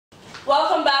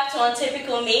Welcome back to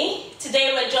Untypical Me.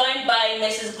 Today we're joined by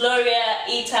Mrs Gloria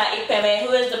Ita Ikpeme,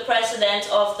 who is the president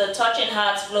of the Touching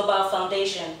Hearts Global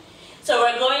Foundation. So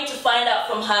we're going to find out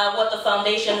from her what the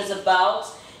foundation is about,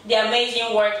 the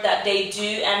amazing work that they do,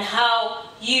 and how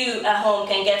you at home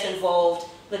can get involved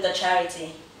with the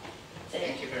charity.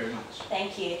 Thank you very much.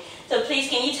 Thank you. So please,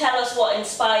 can you tell us what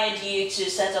inspired you to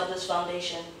set up this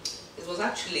foundation? It was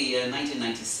actually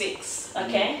 1996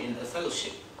 in a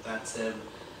fellowship that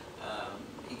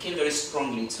it came very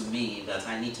strongly to me that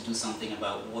I need to do something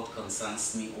about what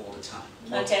concerns me all the time,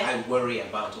 what I worry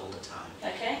about all the time.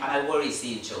 And I worry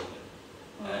seeing children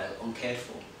uncared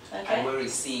for. I worry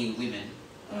seeing women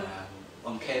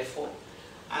uncared for.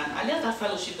 And I left that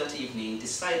fellowship that evening,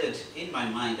 decided in my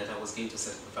mind that I was going to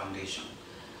set up a foundation.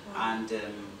 And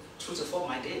true to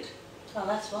form, I did. Oh,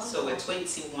 that's wonderful. So we're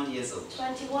 21 years old.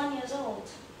 21 years old.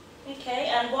 Okay,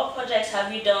 and what projects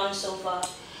have you done so far?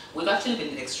 We've actually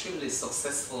been extremely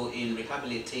successful in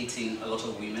rehabilitating a lot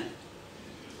of women,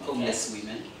 homeless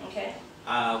women.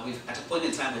 At a point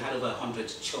in time, we had over 100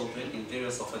 children in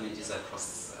various orphanages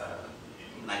across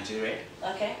Nigeria.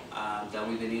 That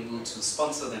we've been able to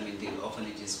sponsor them in the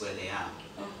orphanages where they are.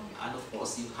 And of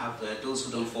course, you have those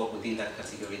who don't fall within that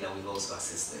category that we've also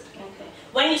assisted.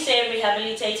 When you say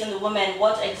rehabilitating the women,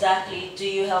 what exactly do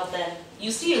you help them?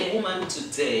 You see a woman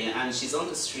today, and she's on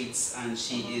the streets, and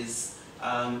she is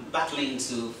battling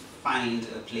to find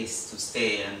a place to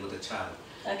stay and with a child.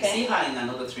 You see her in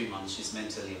another 3 months, she's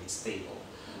mentally unstable.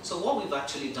 So what we've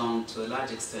actually done to a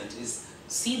large extent is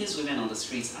see these women on the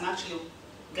streets and actually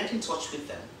get in touch with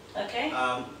them.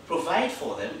 Provide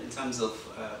for them in terms of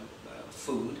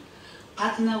food,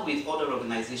 partner with other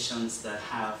organizations that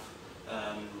have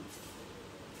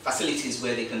facilities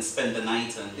where they can spend the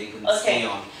night and they can stay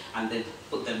on, and then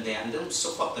put them there and then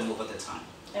support them over the time.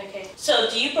 So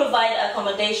do you provide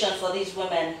accommodation for these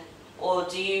women, or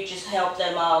do you just help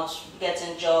them out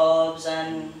getting jobs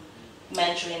and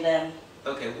mentoring them?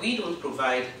 We don't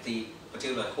provide the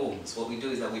particular homes. What we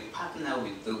do is that we partner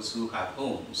with those who have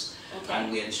homes,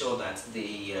 and we ensure that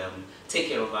they take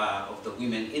care of the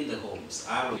women in the homes,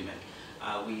 our women.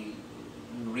 We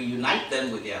reunite them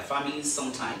with their families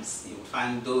sometimes. You will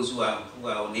find those who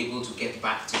are unable to get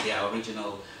back to their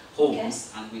original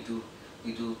homes, and we do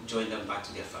join them back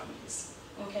to their families.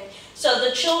 So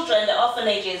the children, the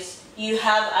orphanages, you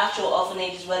have actual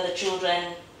orphanages where the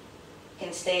children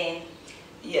can stay in?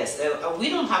 Yes, we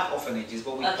don't have orphanages,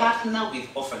 but we partner with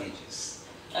orphanages.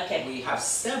 We have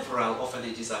several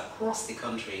orphanages across the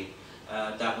country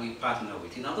that we partner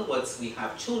with. In other words, we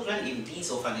have children in these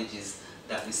orphanages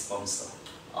that we sponsor.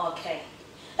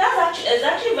 It's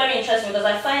actually very interesting, because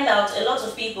I find out a lot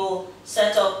of people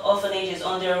set up orphanages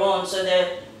on their own. So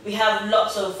we have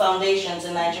lots of foundations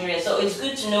in Nigeria. So it's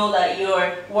good to know that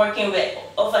you're working with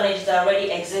orphanages that are already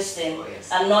existing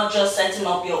and not just setting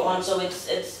up your own. So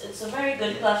it's a very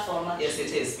good platform, actually. Yes,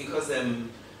 it is, because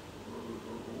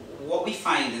what we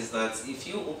find is that if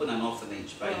you open an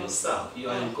orphanage by yourself, you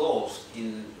are engulfed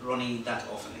in running that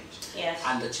orphanage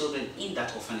and the children in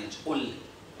that orphanage only.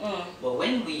 But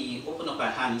when we open up our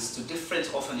hands to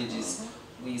different orphanages,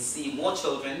 we see more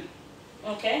children.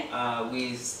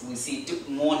 We see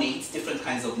more needs, different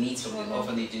kinds of needs from the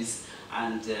orphanages,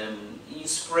 and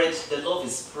the love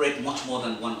is spread much more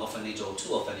than one orphanage or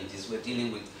two orphanages. We're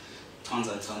dealing with tons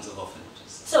and tons of orphanages.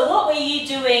 So what were you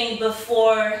doing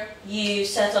before you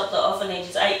set up the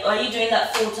orphanages? Are you doing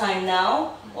that full-time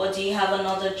now, or do you have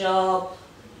another job?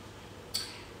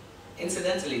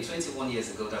 Incidentally, 21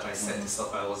 years ago that I set this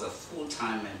up, I was a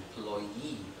full-time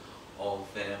employee of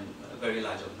a very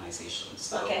large organization.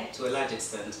 So to a large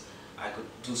extent, I could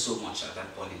do so much at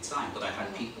that point in time, but I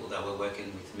had people that were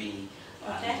working with me,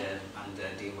 and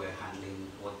they were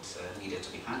handling what needed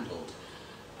to be handled.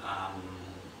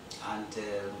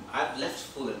 I've left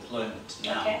full employment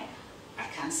now. I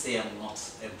can't say I'm not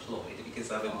employed,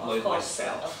 because I've employed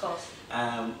myself.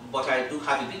 But I do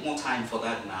have a bit more time for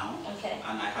that now.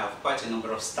 And I have quite a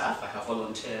number of staff. I have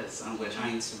volunteers, and we're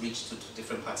trying to reach to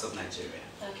different parts of Nigeria.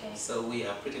 So we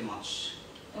are pretty much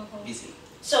busy.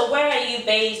 So where are you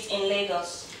based in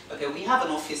Lagos? We have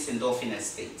an office in Dolphin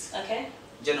estate.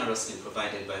 Generously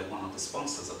provided by one of the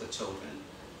sponsors of the children.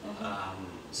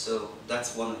 So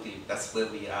that's where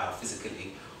we are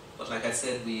physically. But like I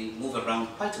said, we move around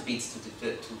quite a bit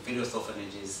to various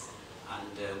orphanages,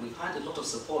 and we've had a lot of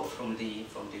support from the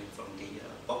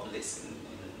populace in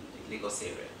the Lagos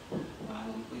area.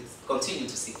 And we continue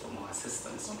to seek for more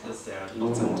assistance, because there are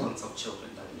lots and tons of children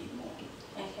that need more.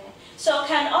 So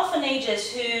can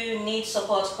orphanages who need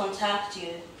support contact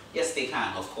you? Yes, they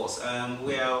can, of course.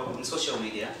 We are on social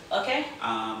media. Okay.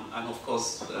 And of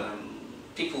course,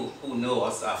 people who know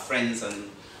us, our friends and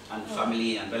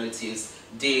family and relatives,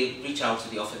 they reach out to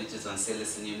the orphanages and say,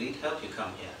 listen, you need help, you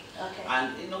come here. Okay.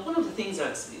 And you know, one of the things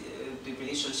that the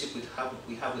relationship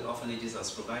we have with orphanages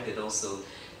has provided also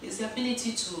is the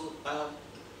ability to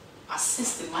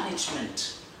assist the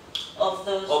management of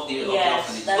the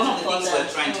orphanage. One of the things we're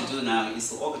trying to do now is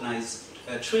to organize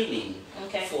training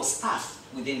for staff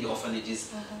within the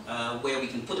orphanages, where we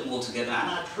can put them all together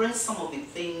and address some of the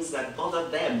things that bother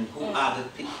them, who are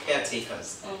the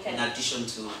caretakers, in addition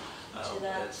to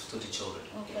the children.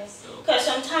 Because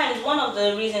sometimes one of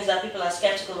the reasons that people are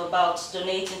skeptical about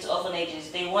donating to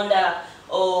orphanages, they wonder,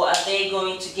 oh, are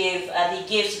the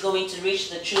gifts going to reach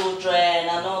the children,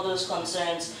 and all those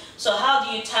concerns. So how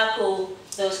do you tackle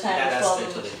those kind of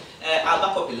problems? I'll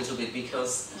back up a little bit,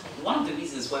 because one of the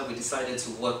reasons why we decided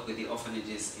to work with the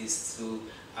orphanages is to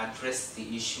address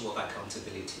the issue of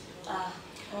accountability.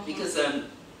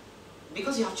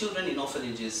 Because you have children in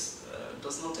orphanages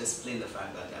does not explain the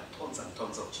fact that there are tons and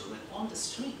tons of children on the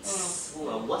streets who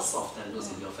are worse off than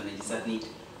those in the orphanages that need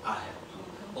our help.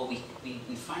 But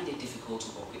we find it difficult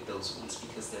to work with those ones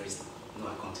because there is no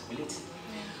accountability.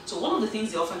 So one of the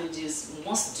things the orphanages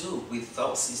must do with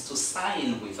us is to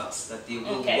sign with us that they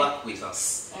will work with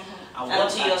us and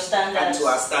to your standards. And to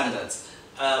our standards.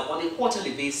 On a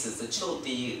quarterly basis, the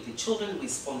children we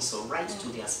sponsor write to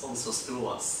their sponsors through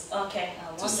us.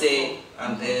 To say,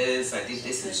 I did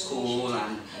this in school,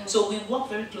 and so we work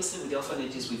very closely with the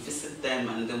orphanages. We visit them,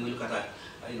 and then we look at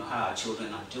how our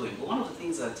children are doing. But one of the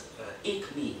things that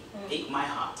ache my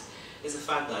heart, is the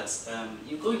fact that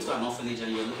you go into an orphanage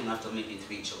and you're looking after maybe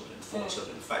 3 children, 4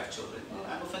 children, 5 children.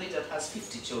 An orphanage that has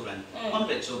 50 children,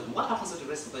 100 children. What happens to the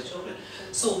rest of the children?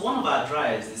 So one of our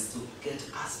drives is to get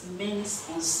as many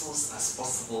sponsors as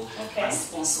possible and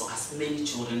sponsor as many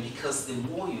children, because the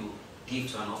more you give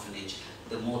to an orphanage,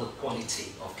 the more the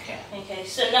quality of care. Okay,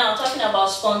 so now talking about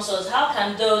sponsors, how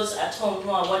can those at home who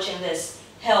are watching this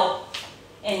help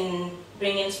in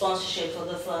bringing sponsorship for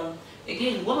the fund?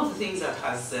 Again, one of the things that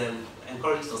has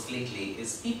encouraged us lately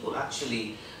is people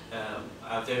actually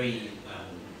are very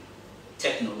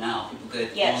techno now. People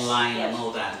get online and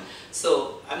all that.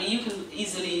 So, I mean, you can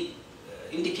easily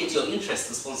indicate your interest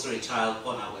to sponsor a child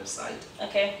on our website.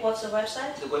 Okay, what's the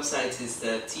website? The website is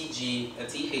the THG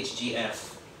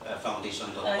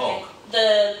Foundation.org.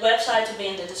 The website will be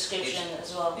in the description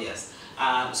as well. Yes.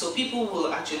 So people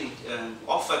will actually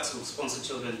offer to sponsor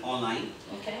children online.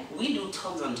 We do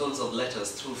tons and tons of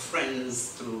letters through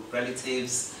friends, through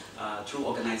relatives, through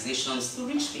organizations, to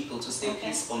reach people to say,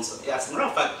 please sponsor. As a matter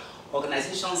of fact,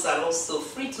 organizations are also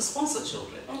free to sponsor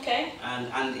children.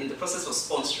 And in the process of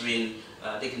sponsoring,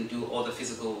 they can do all the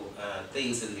physical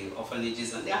things in the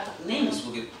orphanages, and their names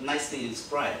will be nicely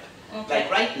inscribed. Like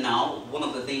right now, one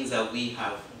of the things that we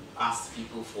have asked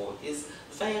people for is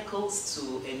vehicles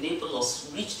to enable us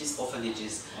to reach these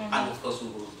orphanages, and of course we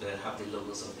will have the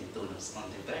logos of the donors on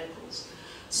the vehicles.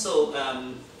 So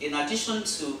in addition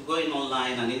to going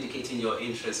online and indicating your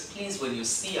interest, please, when you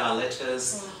see our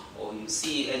letters or you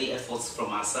see any efforts from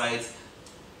our side,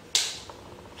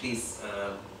 please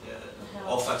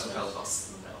offer to help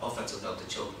us, offer to help the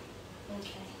children.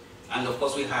 And of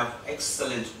course we have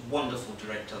excellent, wonderful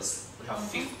directors. We have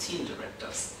 15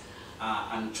 directors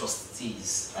and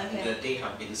trustees, and they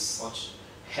have been such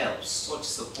help, such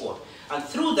support. And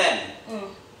through them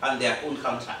and their own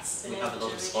contacts, we have a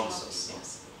lot of sponsors.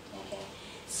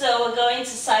 So we're going to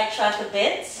sidetrack a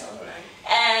bit.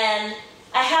 And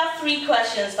I have 3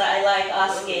 questions that I like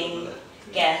asking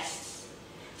guests.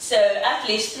 So at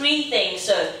least 3 things.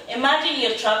 So imagine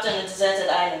you're trapped on a deserted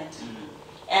island,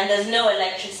 and there's no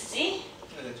electricity.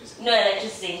 No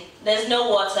electricity. There's no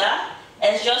water.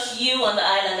 It's just you on the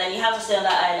island, and you have to stay on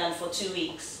that island for 2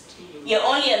 weeks. You're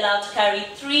only allowed to carry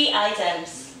 3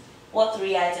 items. What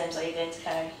 3 items are you going to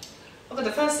carry? Okay,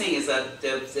 the first thing is that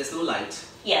there's no light.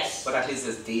 Yes. But at least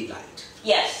there's daylight.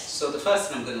 Yes. So the first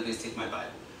thing I'm going to do is take my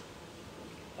Bible.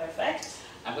 Perfect.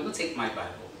 I'm going to take my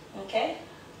Bible. Okay.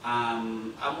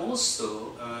 I'm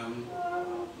also,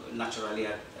 naturally,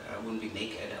 I won't be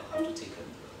naked. I'll have to take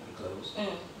my clothes.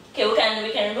 Okay,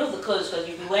 we can remove the clothes, because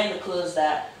you'll be wearing the clothes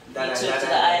that you took to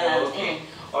the island. Okay.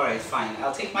 All right, fine.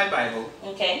 I'll take my Bible.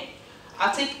 Okay.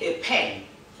 I'll take a pen.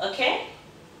 Okay.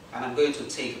 And I'm going to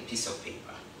take a piece of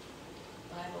paper.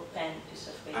 Bible, pen, piece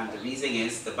of paper. And the reason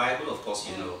is, the Bible, of course,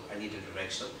 you know, I need a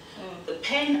direction. The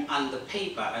pen and the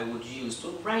paper I would use to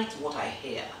write what I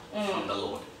hear from the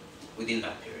Lord within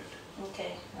that period.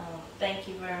 Okay. Oh, thank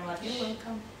you very much. You're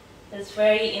welcome. That's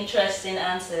very interesting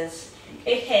answers.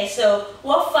 Okay, so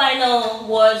what final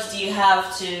words do you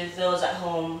have to those at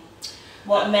home?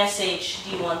 What message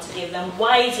do you want to give them?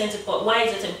 Why is it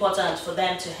important for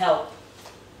them to help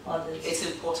others? It's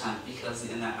important because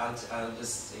I'll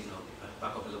just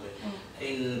back up a little bit.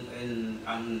 In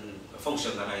a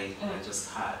function that I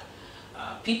just had,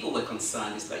 people were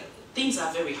concerned. It's like, things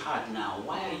are very hard now.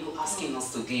 Why are you asking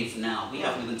us to give now? We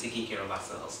haven't even taken care of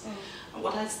ourselves. And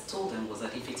what I told them was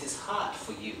that if it is hard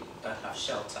for you that have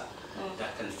shelter,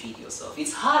 that can feed yourself,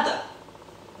 it's harder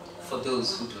for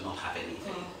those who do not have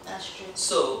anything. That's true.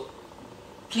 So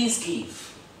please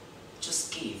give.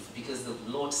 Just give, because the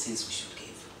Lord says we should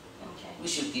give. Okay. We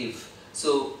should give.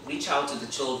 So reach out to the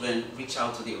children, reach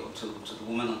out to the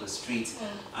woman on the street,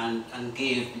 and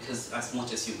give, because as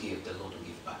much as you give, the Lord will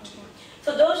give back to you.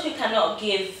 For those who cannot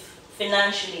give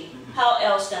financially, how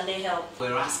else can they help?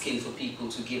 We're asking for people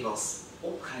to give us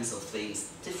all kinds of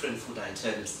things, different food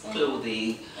items,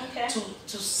 clothing,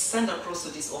 to send across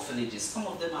to these orphanages. Some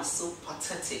of them are so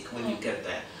pathetic when you get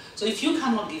there. So if you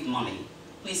cannot give money,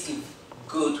 please give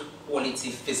good quality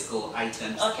physical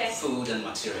items, food and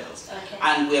materials.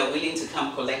 And we are willing to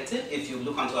come collect it. If you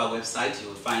look onto our website, you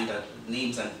will find that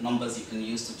names and numbers you can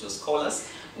use to just call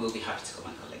us. We'll be happy to come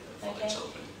and collect them for the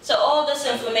children. So all this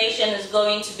information is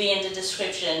going to be in the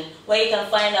description, where you can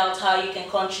find out how you can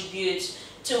contribute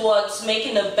towards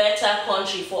making a better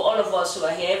country for all of us who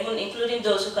are here, even including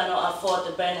those who cannot afford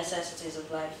the bare necessities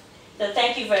of life. So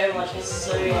thank you very much,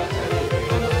 Mrs. Gloria.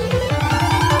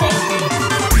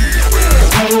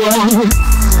 Thank you.